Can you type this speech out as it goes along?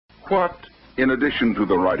What, in addition to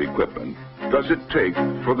the right equipment, does it take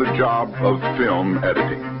for the job of film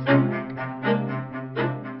editing?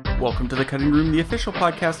 Welcome to The Cutting Room, the official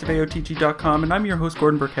podcast of AOTG.com, and I'm your host,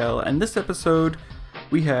 Gordon Burkell, and this episode,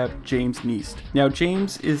 we have James Kniest. Now,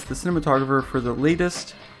 James is the cinematographer for the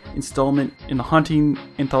latest installment in the Haunting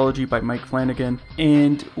anthology by Mike Flanagan,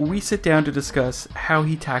 and we sit down to discuss how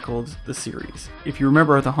he tackled the series. If you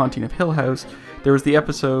remember The Haunting of Hill House, there was the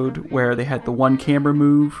episode where they had the one camera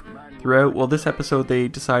move throughout. Well, this episode they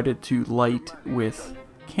decided to light with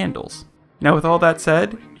candles. Now, with all that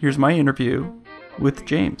said, here's my interview with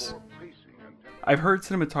James. I've heard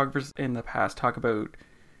cinematographers in the past talk about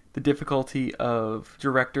the difficulty of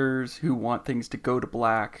directors who want things to go to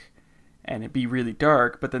black and it be really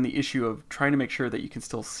dark, but then the issue of trying to make sure that you can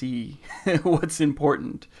still see what's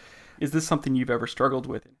important. Is this something you've ever struggled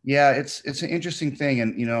with? Yeah, it's an interesting thing.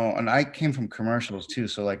 And I came from commercials too.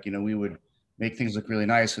 So we would make things look really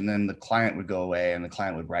nice and then the client would go away and the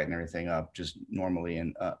client would brighten everything up just normally.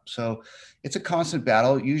 And so it's a constant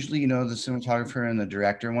battle. Usually, the cinematographer and the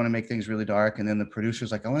director want to make things really dark. And then the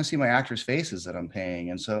producer's like, I want to see my actors' faces that I'm paying.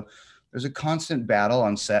 And so there's a constant battle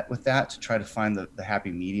on set with that to try to find the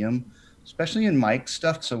happy medium, especially in mic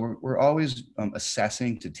stuff. So we're always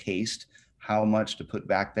assessing to taste how much to put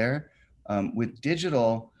back there. With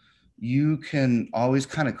digital, you can always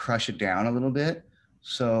kind of crush it down a little bit.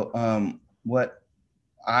 So what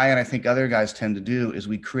I think other guys tend to do is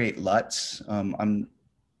we create LUTs. I'm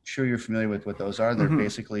sure you're familiar with what those are. They're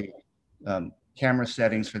basically camera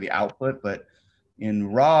settings for the output, but in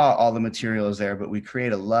RAW, all the material is there, but we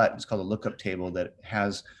create a LUT. It's called a lookup table that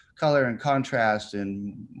has color and contrast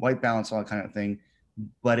and white balance, all that kind of thing.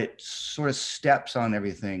 But it sort of steps on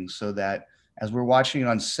everything so that as we're watching it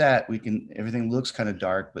on set, everything looks kind of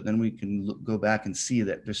dark, but then we can go back and see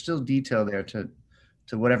that there's still detail there to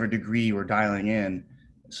whatever degree we're dialing in.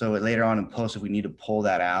 So later on in post, if we need to pull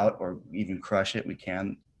that out or even crush it, we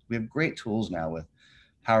can. We have great tools now with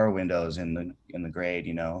power windows in the grade,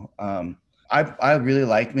 I really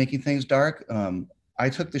like making things dark. I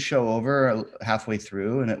took the show over halfway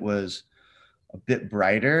through and it was a bit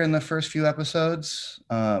brighter in the first few episodes.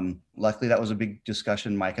 Luckily, that was a big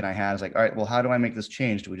discussion Mike and I had. It's like, all right, well, how do I make this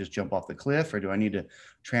change? Do we just jump off the cliff or do I need to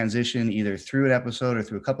transition either through an episode or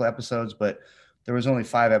through a couple episodes? But there was only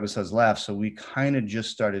 5 episodes left, so we kind of just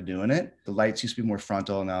started doing it. The lights used to be more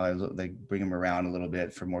frontal. Now they bring them around a little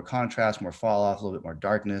bit for more contrast, more fall off, a little bit more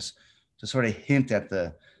darkness to sort of hint at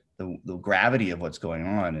the gravity of what's going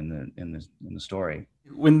on in the story.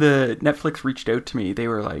 When the Netflix reached out to me, they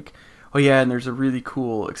were like, oh yeah, and there's a really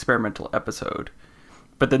cool experimental episode.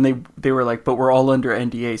 But then they were like, but we're all under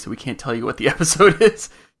NDA, so we can't tell you what the episode is.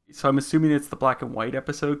 So I'm assuming it's the black and white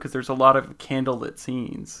episode because there's a lot of candlelit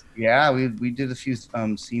scenes. Yeah, we did a few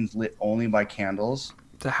scenes lit only by candles.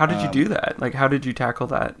 So how did you do that? Like, how did you tackle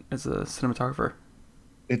that as a cinematographer?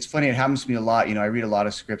 It's funny. It happens to me a lot. I read a lot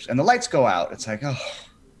of scripts and the lights go out. It's like, oh,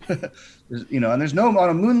 and there's on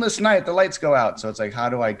a moonless night, the lights go out. So it's like, how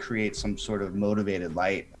do I create some sort of motivated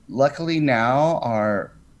light? Luckily now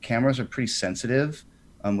our cameras are pretty sensitive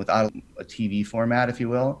without a TV format, if you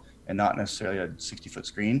will, and not necessarily a 60-foot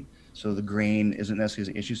screen. So the grain isn't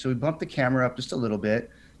necessarily an issue. So we bumped the camera up just a little bit.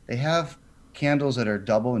 They have candles that are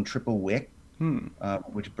double and triple wick,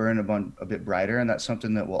 which burn a bit brighter. And that's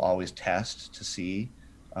something that we'll always test to see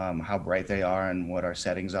how bright they are and what our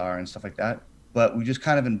settings are and stuff like that. But we just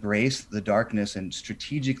kind of embrace the darkness and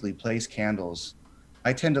strategically place candles.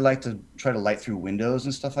 I tend to like to try to light through windows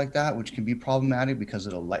and stuff like that, which can be problematic because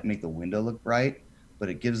it'll make the window look bright, but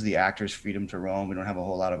it gives the actors freedom to roam. We don't have a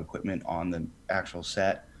whole lot of equipment on the actual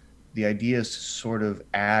set. The idea is to sort of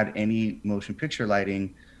add any motion picture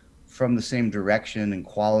lighting from the same direction and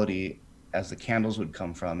quality as the candles would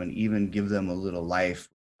come from and even give them a little life.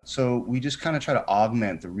 So we just kind of try to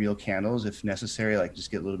augment the real candles if necessary, like just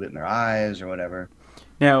get a little bit in their eyes or whatever.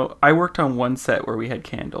 Now, I worked on one set where we had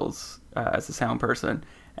candles as a sound person,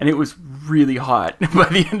 and it was really hot by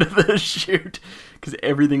the end of the shoot because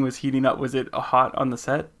everything was heating up. Was it hot on the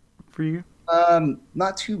set for you?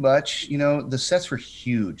 Not too much. The sets were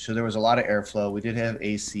huge, so there was a lot of airflow. We did have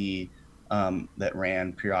AC that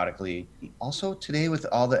ran periodically. Also, today with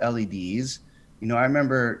all the LEDs, I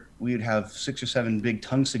remember we would have 6 or 7 big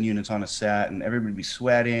tungsten units on a set, and everybody would be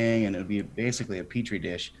sweating, and it would be basically a petri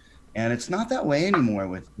dish. And it's not that way anymore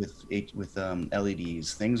with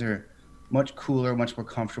LEDs. Things are much cooler, much more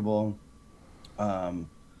comfortable, and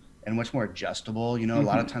much more adjustable. A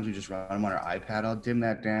lot of times we just run them on our iPad. I'll dim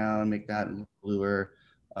that down, make that a little bluer.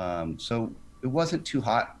 So it wasn't too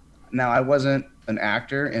hot. Now, I wasn't an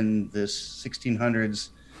actor in this 1600s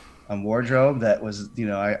wardrobe that was,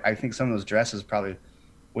 I think some of those dresses probably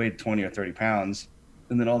weighed 20 or 30 pounds,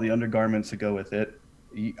 and then all the undergarments that go with it.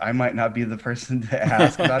 I might not be the person to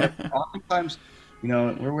ask about it. Oftentimes,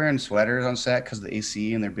 we're wearing sweaters on set because of the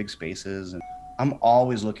AC and they're big spaces. And I'm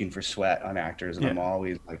always looking for sweat on actors, and I'm Yeah.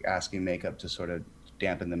 always like asking makeup to sort of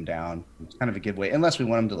dampen them down. It's kind of a giveaway, unless we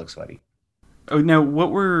want them to look sweaty. Oh, now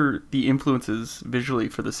what were the influences visually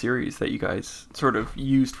for the series that you guys sort of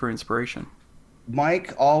used for inspiration?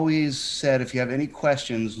 Mike always said, if you have any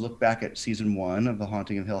questions, look back at season 1 of The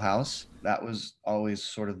Haunting of Hill House. That was always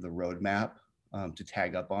sort of the roadmap to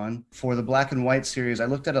tag up on. For the black and white series, I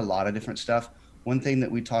looked at a lot of different stuff. One thing that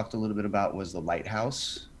we talked a little bit about was the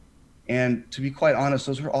lighthouse. And to be quite honest,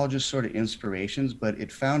 those were all just sort of inspirations, but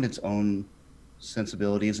it found its own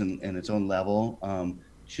sensibilities and its own level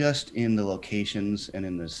just in the locations and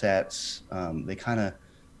in the sets. They kind of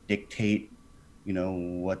dictate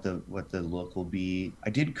what the look will be. I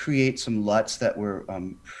did create some LUTs that were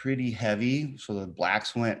pretty heavy, so the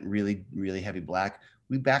blacks went really, really heavy black.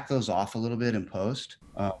 We backed those off a little bit in post,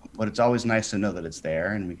 but it's always nice to know that it's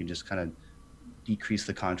there, and we can just kind of decrease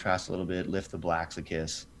the contrast a little bit, lift the blacks a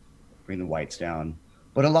kiss, bring the whites down.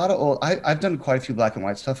 But a lot of I've done quite a few black and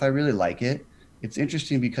white stuff. I really like it. It's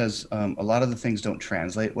interesting because a lot of the things don't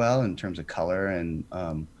translate well in terms of color, and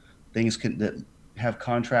things that have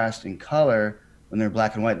contrast in color when they're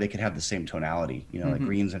black and white, they could have the same tonality, like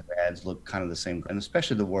greens and reds look kind of the same. And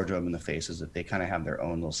especially the wardrobe and the faces, that they kind of have their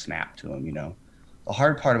own little snap to them, The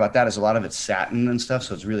hard part about that is a lot of it's satin and stuff,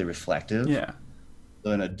 so it's really reflective. Yeah.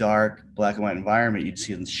 So in a dark black and white environment, you'd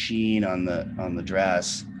see the sheen on the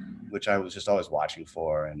dress, which I was just always watching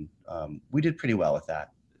for. And we did pretty well with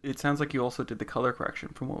that. It sounds like you also did the color correction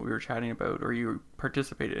from what we were chatting about, or you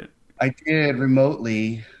participated. I did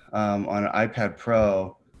remotely on an iPad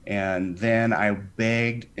Pro. And then I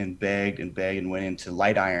begged and begged and begged and went into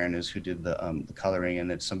Light Iron, is who did the coloring,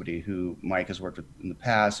 and it's somebody who Mike has worked with in the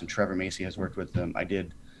past, and Trevor Macy has worked with them. I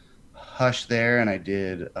did Hush there, and I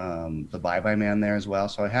did the Bye Bye Man there as well.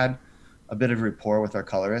 So I had a bit of rapport with our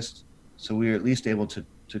colorist, so we were at least able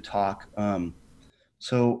to talk.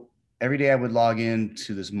 So every day I would log in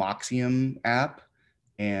to this Moxium app,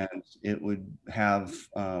 and it would have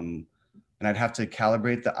and I'd have to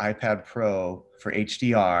calibrate the iPad Pro for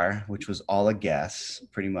HDR, which was all a guess,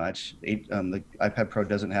 pretty much. The iPad Pro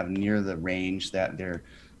doesn't have near the range that they're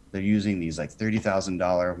using these like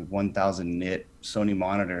 $30,000, 1,000 nit Sony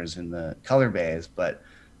monitors in the color bays, but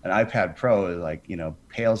an iPad Pro is like,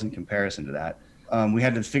 pales in comparison to that. We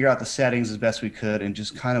had to figure out the settings as best we could and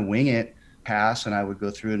just kind of wing it, pass, and I would go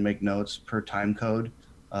through and make notes per time code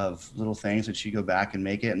of little things, and she'd go back and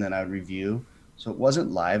make it, and then I would review. So it wasn't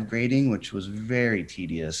live grading, which was very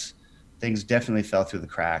tedious. Things definitely fell through the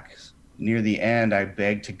cracks. Near the end, I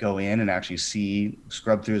begged to go in and actually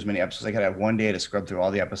scrub through as many episodes. I could have one day to scrub through all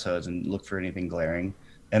the episodes and look for anything glaring.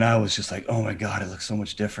 And I was just like, oh my God, it looks so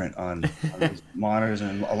much different on these monitors,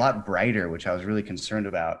 and a lot brighter, which I was really concerned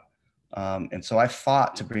about. And so I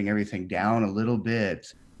fought to bring everything down a little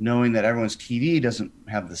bit, knowing that everyone's TV doesn't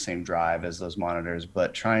have the same drive as those monitors,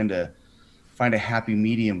 but trying to find a happy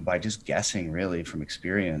medium by just guessing really from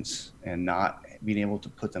experience and not being able to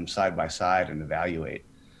put them side by side and evaluate.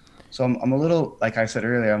 So I'm a little, like I said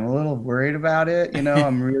earlier, I'm a little worried about it.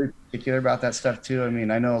 I'm really particular about that stuff too. I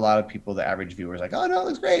mean, I know a lot of people, the average viewer is like, oh no, it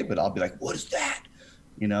looks great. But I'll be like, what is that?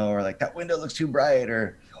 Or like that window looks too bright,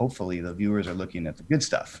 or hopefully the viewers are looking at the good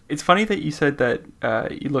stuff. It's funny that you said that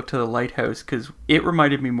you looked to the lighthouse, because it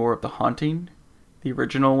reminded me more of The Haunting, the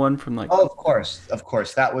original one from like. Oh, of course.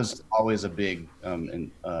 That was always a big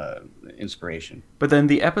inspiration. But then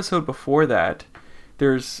the episode before that,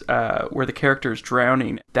 there's where the character is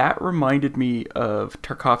drowning. That reminded me of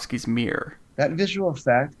Tarkovsky's Mirror. That visual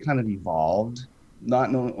effect kind of evolved,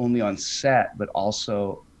 not only on set, but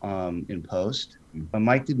also in post.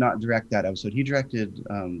 Mike did not direct that episode. He directed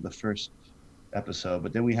the first episode,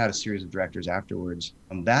 but then we had a series of directors afterwards.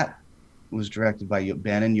 That was directed by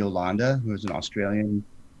Ben and Yolanda, who is an Australian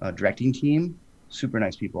directing team. Super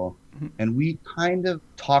nice people. Mm-hmm. And we kind of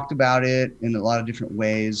talked about it in a lot of different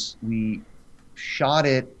ways. We shot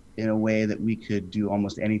it in a way that we could do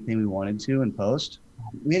almost anything we wanted to in post.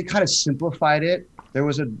 We had kind of simplified it. There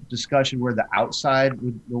was a discussion where the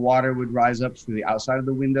water would rise up through the outside of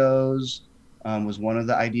the windows, was one of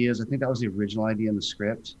the ideas. I think that was the original idea in the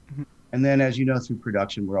script. Mm-hmm. And then, as you know, through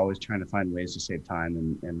production, we're always trying to find ways to save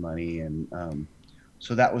time and money. And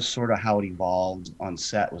so that was sort of how it evolved on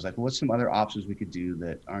set, was like, well, what's some other options we could do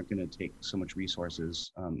that aren't going to take so much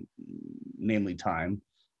resources, namely time.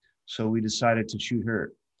 So we decided to shoot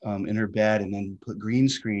her in her bed and then put green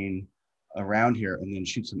screen around here and then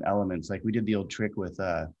shoot some elements. Like we did the old trick with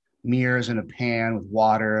mirrors in a pan with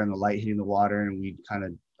water and the light hitting the water, and we kind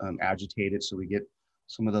of agitate it so we get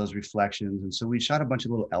some of those reflections. And so we shot a bunch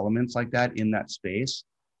of little elements like that in that space,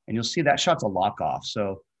 and you'll see that shot's a lock off.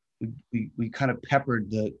 So we kind of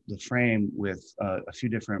peppered the frame with a few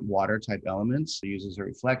different water type elements to use as a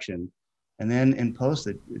reflection. And then in post,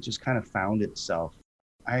 it just kind of found itself.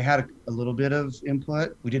 I had a little bit of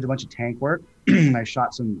input. We did a bunch of tank work. I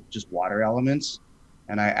shot some just water elements,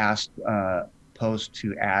 and I asked post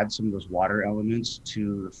to add some of those water elements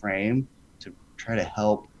to the frame to try to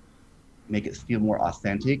help make it feel more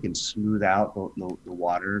authentic and smooth out the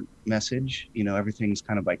water message. You know, everything's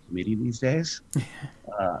kind of by committee these days.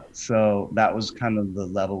 So that was kind of the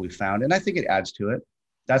level we found. And I think it adds to it.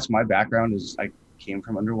 That's my background, is I came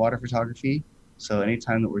from underwater photography. So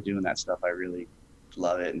anytime that we're doing that stuff, I really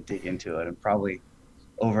love it and dig into it and probably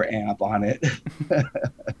over amp on it.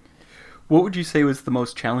 What would you say was the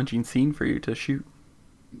most challenging scene for you to shoot?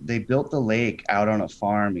 They built the lake out on a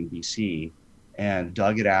farm in BC and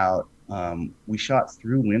dug it out. We shot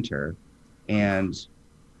through winter, and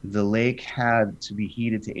the lake had to be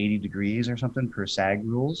heated to 80 degrees or something per SAG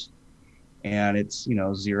rules. And it's,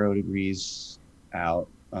 0 degrees out,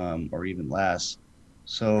 or even less.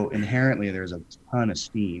 So inherently there's a ton of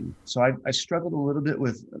steam. So I struggled a little bit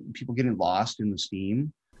with people getting lost in the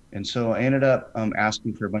steam. And so I ended up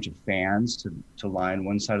asking for a bunch of fans to line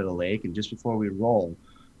one side of the lake. And just before we roll,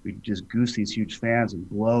 we just goose these huge fans and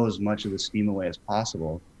blow as much of the steam away as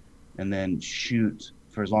possible, and then shoot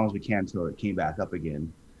for as long as we can until it came back up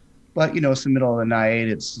again. But, it's the middle of the night,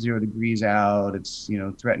 it's 0 degrees out, it's,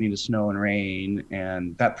 threatening to snow and rain.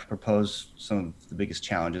 And that proposed some of the biggest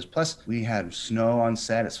challenges. Plus, we had snow on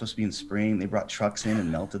set. It's supposed to be in spring. They brought trucks in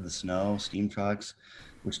and melted the snow, steam trucks,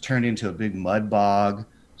 which turned into a big mud bog.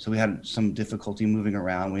 So we had some difficulty moving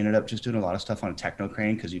around. We ended up just doing a lot of stuff on a techno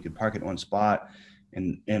crane, because you could park it in one spot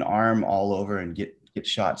and arm all over and get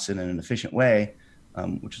shots in an efficient way,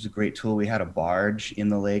 which was a great tool. We had a barge in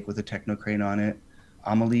the lake with a techno crane on it.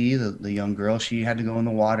 Amelie, the young girl, she had to go in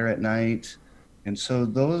the water at night. And so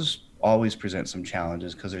those always present some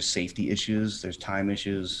challenges, because there's safety issues, there's time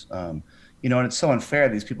issues. And it's so unfair.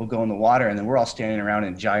 These people go in the water, and then we're all standing around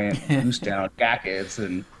in giant goose down jackets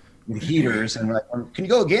and with heaters, and we're like, can you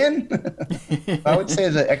go again? I would say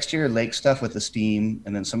the exterior lake stuff with the steam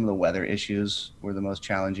and then some of the weather issues were the most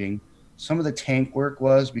challenging. Some of the tank work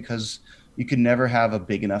was because you could never have a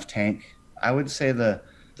big enough tank. I would say the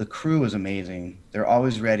crew was amazing. They're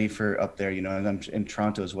always ready for up there, and I'm in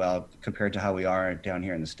Toronto as well, compared to how we are down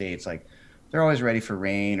here in the States. Like, they're always ready for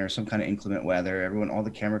rain or some kind of inclement weather. All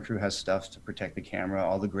the camera crew has stuff to protect the camera.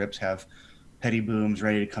 All the grips have petty booms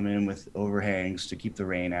ready to come in with overhangs to keep the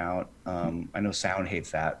rain out. I know sound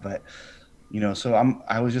hates that, but so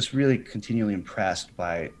I was just really continually impressed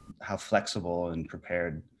by how flexible and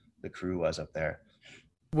prepared the crew was up there.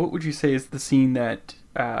 What would you say is the scene that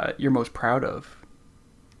you're most proud of?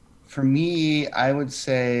 For me, I would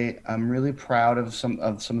say I'm really proud of some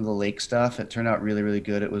of the lake stuff. It turned out really, really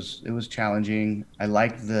good. It was challenging. I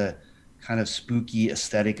liked the kind of spooky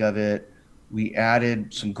aesthetic of it. We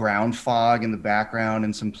added some ground fog in the background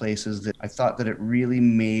in some places that I thought that it really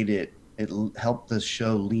made it helped the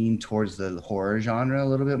show lean towards the horror genre a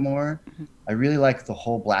little bit more. Mm-hmm. I really like the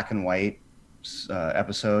whole black and white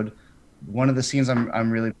episode. One of the scenes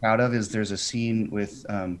I'm really proud of is there's a scene with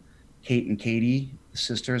Kate and Katie, the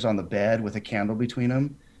sisters, on the bed with a candle between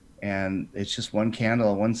them. And it's just one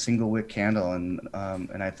candle, one single wick candle. And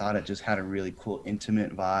I thought it just had a really cool,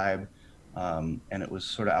 intimate vibe. And it was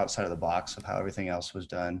sort of outside of the box of how everything else was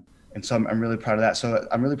done. And so I'm really proud of that. So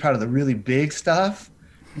I'm really proud of the really big stuff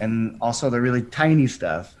and also the really tiny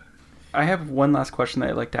stuff. I have one last question that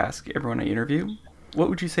I'd like to ask everyone I interview. What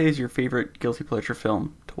would you say is your favorite guilty pleasure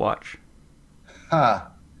film to watch?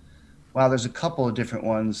 Wow, there's a couple of different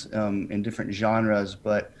ones in different genres,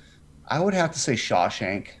 but I would have to say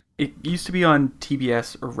Shawshank. It used to be on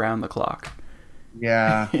TBS around the clock.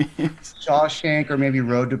 Yeah, Shawshank, or maybe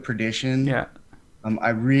Road to Perdition. Yeah. I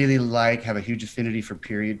really have a huge affinity for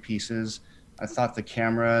period pieces. I thought the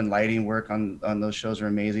camera and lighting work on those shows were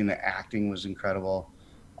amazing. The acting was incredible.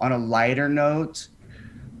 On a lighter note,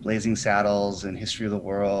 Blazing Saddles and History of the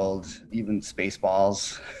World, even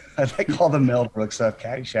Spaceballs. I like all the Mel Brooks stuff,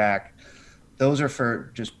 Caddyshack. Those are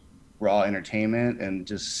for just raw entertainment and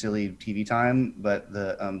just silly TV time. But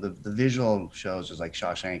the visual shows is like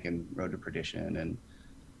Shawshank and Road to Perdition. And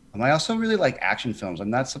I also really like action films.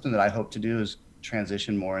 And that's something that I hope to do, is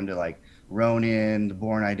transition more into like Ronin, the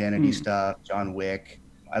Bourne Identity stuff, John Wick.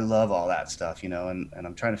 I love all that stuff, and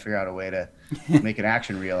I'm trying to figure out a way to make an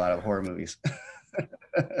action reel out of horror movies.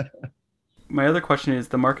 My other question is,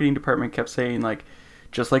 the marketing department kept saying, like,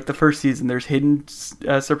 just like the first season, there's hidden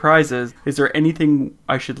surprises. Is there anything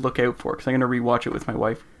I should look out for? Because I'm going to rewatch it with my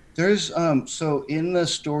wife. There's so in the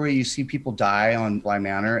story you see people die on Bly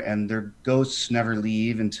Manor, and their ghosts never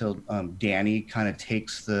leave until Danny kind of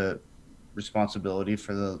takes the responsibility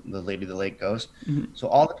for the Lady of the Lake ghost. Mm-hmm. So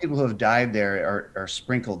all the people who have died there are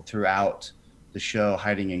sprinkled throughout the show,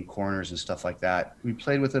 hiding in corners and stuff like that. We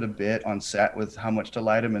played with it a bit on set with how much to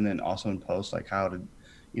light them, and then also in post, like how to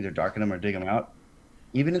either darken them or dig them out.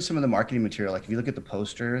 Even in some of the marketing material, like if you look at the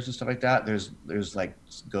posters and stuff like that, there's like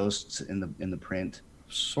ghosts in the print.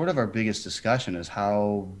 Sort of our biggest discussion is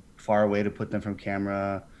how far away to put them from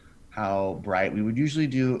camera, how bright. We would usually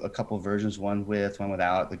do a couple of versions, one with, one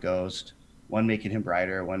without the ghost, one making him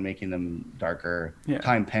brighter, one making them darker,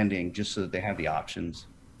 time pending, just so that they have the options.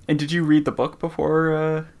 And did you read the book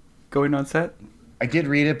before going on set? I did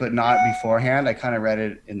read it, but not beforehand. I kind of read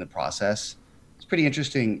it in the process. It's pretty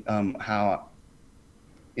interesting how,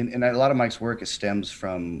 in a lot of Mike's work, it stems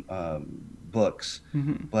from books.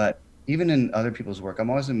 Mm-hmm. But even in other people's work, I'm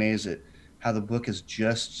always amazed at how the book is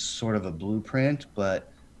just sort of a blueprint,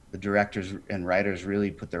 but the directors and writers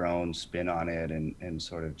really put their own spin on it and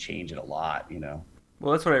sort of change it a lot, you know?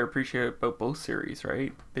 Well, that's what I appreciate about both series,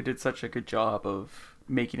 right? They did such a good job of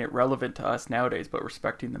making it relevant to us nowadays, but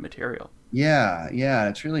respecting the material. Yeah,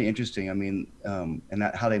 it's really interesting. I mean, and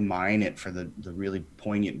how they mine it for the really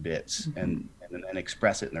poignant bits, mm-hmm. and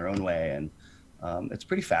express it in their own way, and it's a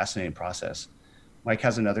pretty fascinating process. Mike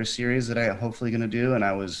has another series that I'm hopefully going to do, and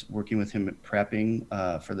I was working with him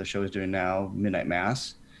prepping for the show he's doing now, Midnight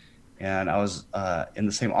Mass, and I was in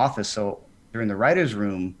the same office. So during the writer's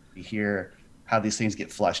room, you hear how these things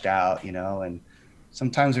get flushed out, you know, and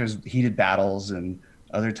sometimes there's heated battles, and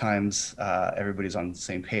other times everybody's on the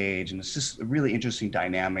same page, and it's just a really interesting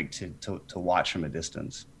dynamic to watch from a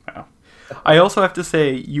distance. Wow. I also have to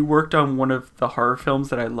say, you worked on one of the horror films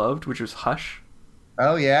that I loved, which was Hush.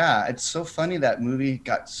 Oh yeah, it's so funny that movie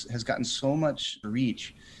has gotten so much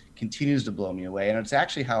reach, continues to blow me away, and it's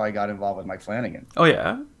actually how I got involved with Mike Flanagan. Oh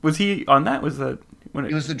yeah, was he on that? He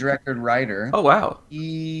was the director and writer. Oh wow.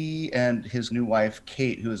 He and his new wife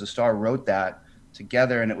Kate, who is a star, wrote that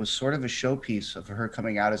together, and it was sort of a showpiece of her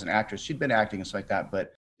coming out as an actress. She'd been acting and stuff like that,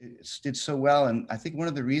 but it did so well. And I think one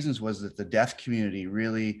of the reasons was that the deaf community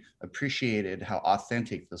really appreciated how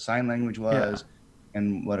authentic the sign language was. Yeah.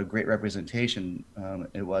 And what a great representation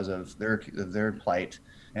it was of their plight.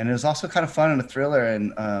 And it was also kind of fun and a thriller.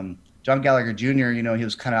 And John Gallagher Jr., you know, he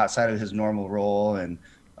was kind of outside of his normal role. And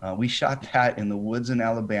we shot that in the woods in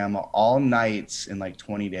Alabama all nights in like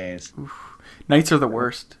 20 days. Oof. Nights are the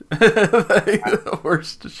worst. The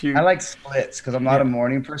worst to shoot. I like splits because I'm not a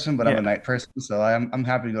morning person, but I'm a night person. So I'm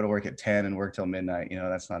happy to go to work at 10 and work till midnight. You know,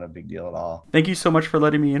 that's not a big deal at all. Thank you so much for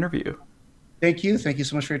letting me interview. Thank you. Thank you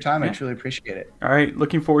so much for your time. I truly appreciate it. All right.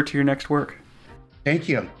 Looking forward to your next work. Thank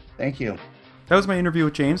you. Thank you. That was my interview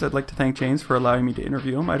with James. I'd like to thank James for allowing me to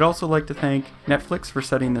interview him. I'd also like to thank Netflix for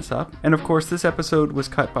setting this up. And of course, this episode was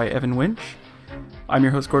cut by Evan Winch. I'm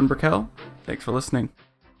your host, Gordon Burkell. Thanks for listening.